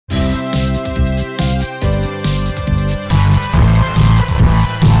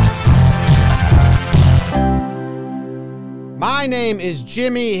My name is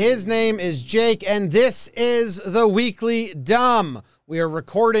Jimmy, his name is Jake, and this is the Weekly Dumb. We are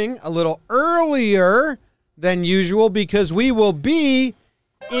recording a little earlier than usual because we will be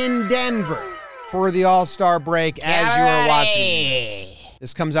in Denver for the All-Star break as you are watching this.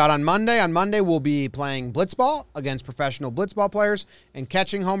 This comes out on Monday. On Monday, we'll be playing blitzball against professional blitzball players and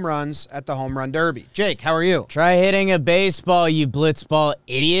catching home runs at the Home Run Derby. Jake, how are you? Try hitting a baseball, you blitzball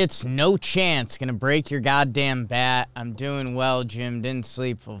idiots. No chance. Gonna break your goddamn bat. I'm doing well, Jim. Didn't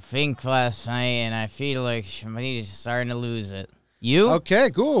sleep a wink last night, and I feel like somebody's starting to lose it. You? Okay,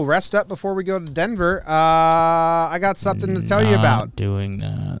 cool. Rest up before we go to Denver. I got something to tell you about. Not doing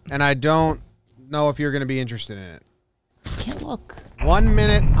that. And I don't know if you're going to be interested in it. Can't look. 1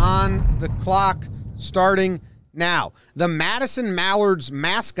 minute on the clock, starting now. The Madison Mallards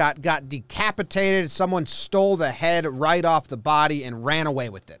mascot got decapitated. Someone stole the head right off the body and ran away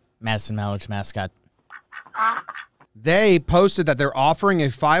with it. Madison Mallards mascot. They posted that they're offering a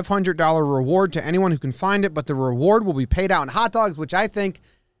 $500 reward to anyone who can find it, but the reward will be paid out in hot dogs, which I think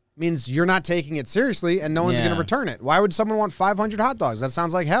means you're not taking it seriously and no one's going to return it. Why would someone want 500 hot dogs? That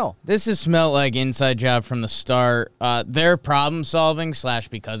sounds like hell. This has smelled like inside job from the start. Their problem solving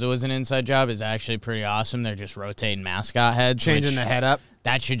 / because it was an inside job is actually pretty awesome. They're just rotating mascot heads. Changing the head up.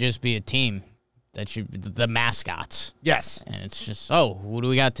 That should just be a team. That should be the mascots. Yes. And it's just, oh, what do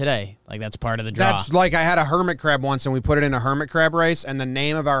we got today? Like, that's part of the draw. That's like I had a hermit crab once, and we put it in a hermit crab race, and the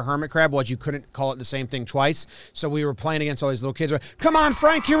name of our hermit crab was you couldn't call it the same thing twice. So we were playing against all these little kids. Come on,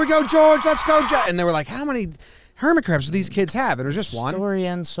 Frank, here we go, George, let's go. And they were like, how many hermit crabs do these kids have? And it was just one. The story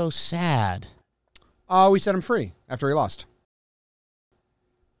ends so sad. We set him free after he lost.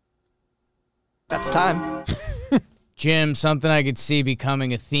 That's time. Jim, something I could see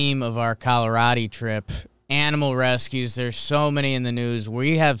becoming a theme of our Colorado trip. Animal rescues. There's so many in the news.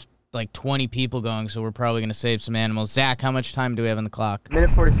 We have like 20 people going, so we're probably going to save some animals. Zach, how much time do we have on the clock? Minute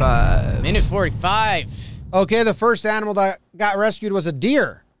 45. Minute 45. Okay, the first animal that got rescued was a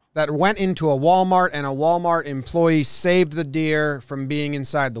deer that went into a Walmart, and a Walmart employee saved the deer from being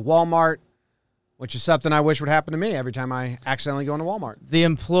inside the Walmart, which is something I wish would happen to me every time I accidentally go into Walmart. The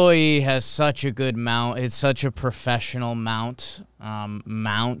employee has such a good mount. It's such a professional mount.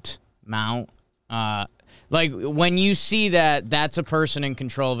 Like, when you see that, that's a person in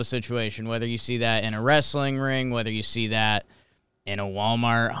control of a situation, whether you see that in a wrestling ring, whether you see that in a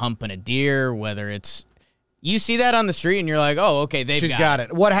Walmart humping a deer, whether it's... You see that on the street, and you're like, "Oh, okay, she's got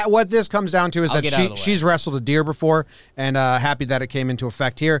it." What this comes down to is that she's wrestled a deer before, and happy that it came into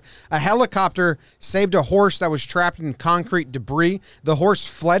effect here. A helicopter saved a horse that was trapped in concrete debris. The horse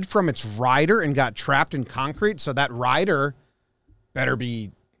fled from its rider and got trapped in concrete, so that rider better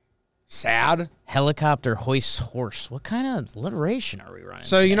be sad. Helicopter hoists horse. What kind of alliteration are we running?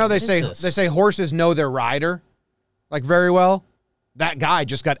 So you know they say horses know their rider, like very well. That guy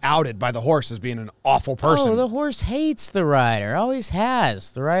just got outed by the horse as being an awful person. Oh, the horse hates the rider. Always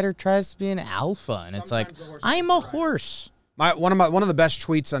has. The rider tries to be an alpha, and it's like, I'm a horse. One of the best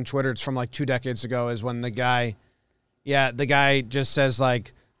tweets on Twitter, it's from like 2 decades ago, is when the guy just says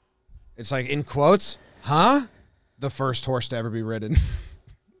like, it's like in quotes, huh? The first horse to ever be ridden.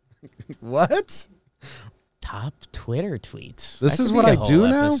 What? Top Twitter tweets. This is what I do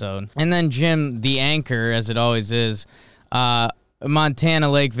now? And then Jim, the anchor, as it always is, Montana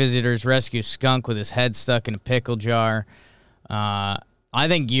lake visitors rescue skunk with his head stuck in a pickle jar. I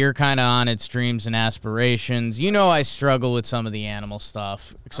think you're kind of on its dreams and aspirations. You know I struggle with some of the animal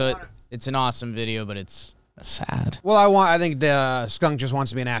stuff. So it's an awesome video, but it's sad. Well, I think the skunk just wants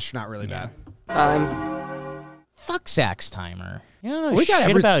to be an astronaut really bad. Fuck Zach's timer. You don't know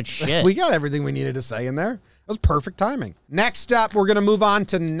shit about shit. We got everything we needed to say in there. That was perfect timing. Next up, we're going to move on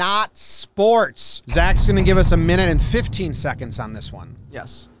to not sports. Zach's going to give us a minute and 15 seconds on this one.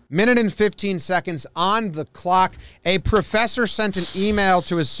 Yes. Minute and 15 seconds on the clock. A professor sent an email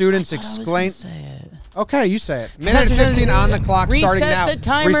to his students explaining... Okay, you say it. Minute and 15 on the clock starting now. Reset the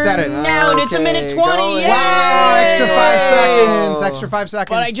timer. Reset it. Now, and it's a minute 20. Wow, extra 5 seconds. Extra 5 seconds.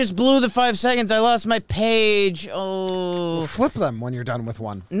 But I just blew the 5 seconds. I lost my page. Oh. Well, flip them when you're done with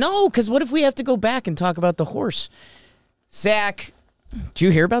one. No, because what if we have to go back and talk about the horse? Zach, did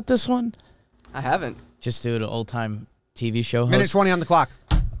you hear about this one? I haven't. Just do an old-time TV show host. Minute 20 on the clock.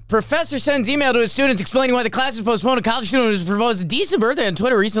 Professor sends email to his students explaining why the class is postponed. A college student who proposed a decent birthday on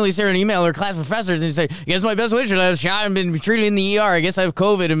Twitter recently shared an email to her class professors and said, "Guess my best wishes. I was shot and been treated in the ER. I guess I have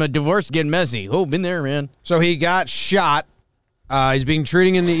COVID and my divorce is getting messy." Oh, been there, man. So he got shot. He's being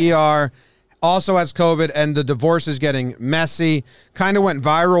treated in the ER. Also has COVID, and the divorce is getting messy. Kind of went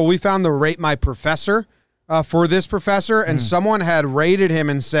viral. We found the Rate My Professor for this professor, and someone had rated him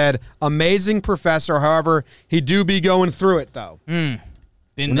and said, amazing professor, however, he do be going through it, though. Been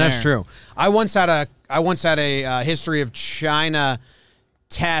And there. that's true. I once had a history of China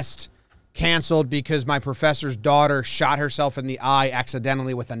test canceled because my professor's daughter shot herself in the eye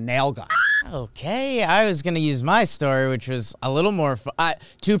accidentally with a nail gun. Okay, I was going to use my story, which was a little more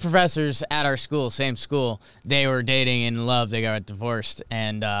two professors at our school, same school, they were dating in love. They got divorced,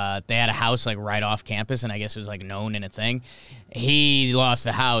 and they had a house like right off campus, and I guess it was like known in a thing. He lost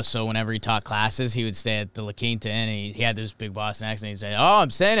the house, so whenever he taught classes, he would stay at the La Quinta Inn. He had this big Boston accent. He'd say, "Oh, I'm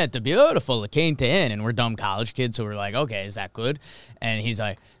staying at the beautiful La Quinta Inn," and we're dumb college kids, so we're like, "Okay, is that good?" And he's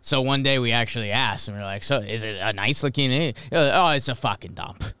like, so one day we actually asked, and we're like, "So is it a nice La Quinta Inn?" "Oh, it's a fucking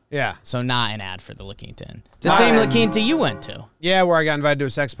dump." Yeah. So not an ad for the La Quinta Inn. The same La Quinta you went to. Yeah, where I got invited to a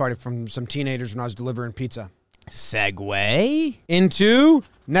sex party from some teenagers when I was delivering pizza. Segue Into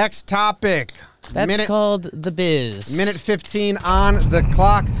next topic. That's called The Biz. Minute 15 on the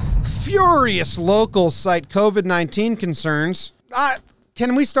clock. Furious local site COVID-19 concerns.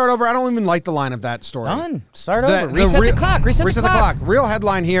 Can we start over? I don't even like the line of that story. Done. Start over. Reset the clock. Reset the clock. Real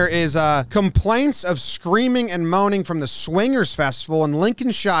headline here is complaints of screaming and moaning from the Swingers Festival in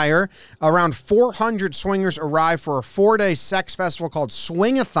Lincolnshire. Around 400 swingers arrived for a 4-day sex festival called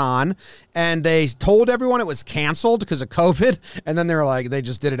Swingathon, and they told everyone it was canceled because of COVID, and then they were like, they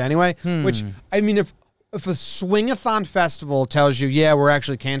just did it anyway. Which, I mean, if a Swingathon festival tells you, yeah, we're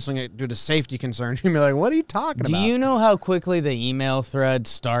actually canceling it due to safety concerns, you'd be like, what are you talking about? Do you know how quickly the email thread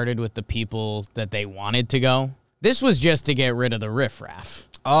started with the people that they wanted to go? This was just to get rid of the riffraff.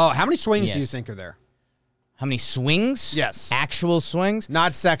 Oh, how many swings do you think are there? How many swings? Yes. Actual swings?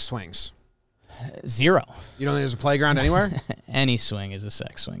 Not sex swings. 0. You don't think there's a playground anywhere? Any swing is a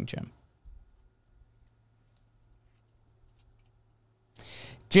sex swing, Jim.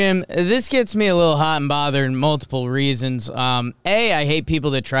 Jim, this gets me a little hot and bothered in multiple reasons. A, I hate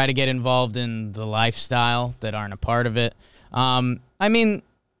people that try to get involved in the lifestyle that aren't a part of it. I mean,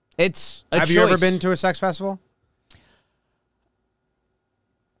 it's a choice. Have you ever been to a sex festival?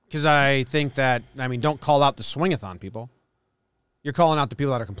 Because I think that, I mean, don't call out the swingathon people. You're calling out the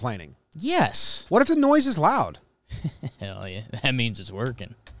people that are complaining. Yes. What if the noise is loud? Hell yeah. That means it's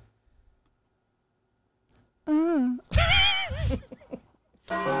working.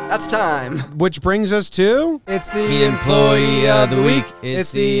 That's time. Which brings us to... It's The employee of the week.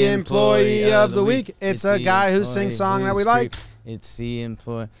 It's the employee of the week. It's a guy who sings song that we like. It's the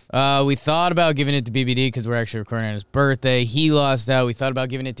employee. We thought about giving it to BBD because we're actually recording on his birthday. He lost out. We thought about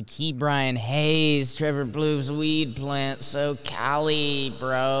giving it to Key Brian Hayes. Trevor Blue's weed plant. So Cali,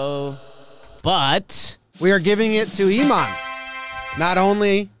 bro. But... we are giving it to Iman. Not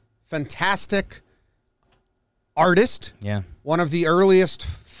only fantastic artist, yeah, one of the earliest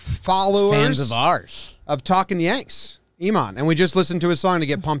followers fans of ours of Talkin' Yanks, Iman. And we just listened to his song to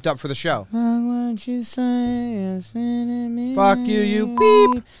get pumped up for the show. What you say, Fuck you, you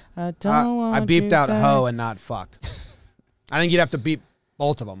beep. I don't want I beeped you out back. ho and not fuck. I think you'd have to beep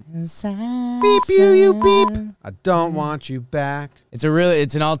both of them. Beep you beep. I don't want you back. It's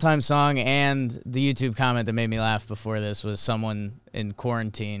an all-time song, and the YouTube comment that made me laugh before this was someone in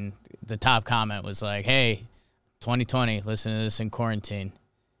quarantine. The top comment was like, "Hey, 2020, listen to this in quarantine."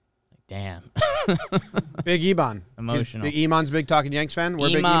 Like, damn. Big Iman. Emotional. Iman's a big Talkin' Yanks fan. We're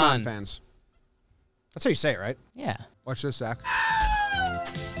big Iman fans. That's how you say it, right? Yeah. Watch this, Zach.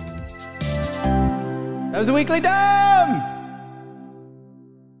 That was a Weekly Dumb!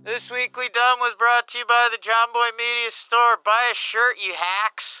 This Weekly Dumb was brought to you by the Jomboy Media store. Buy a shirt, you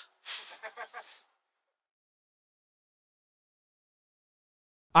hacks.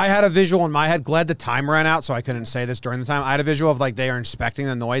 I had a visual in my head. Glad the time ran out, so I couldn't say this during the time. I had a visual of, like, they are inspecting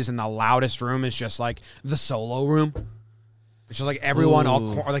the noise, and the loudest room is just, like, the solo room. It's just, like, everyone,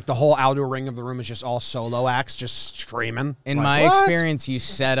 like, the whole outdoor ring of the room is just all solo acts just screaming. In like, my what? experience, you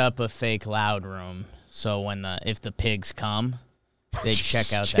set up a fake loud room, so if the pigs come, they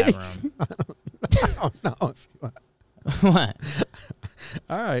check out that room. I don't know if you What?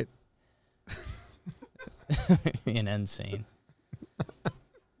 All right. An end scene.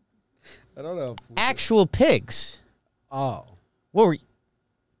 I don't know. Actual pigs. Oh. What were you?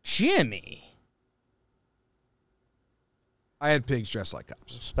 Jimmy. I had pigs dressed like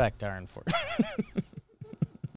cops. Respect Iron Fort.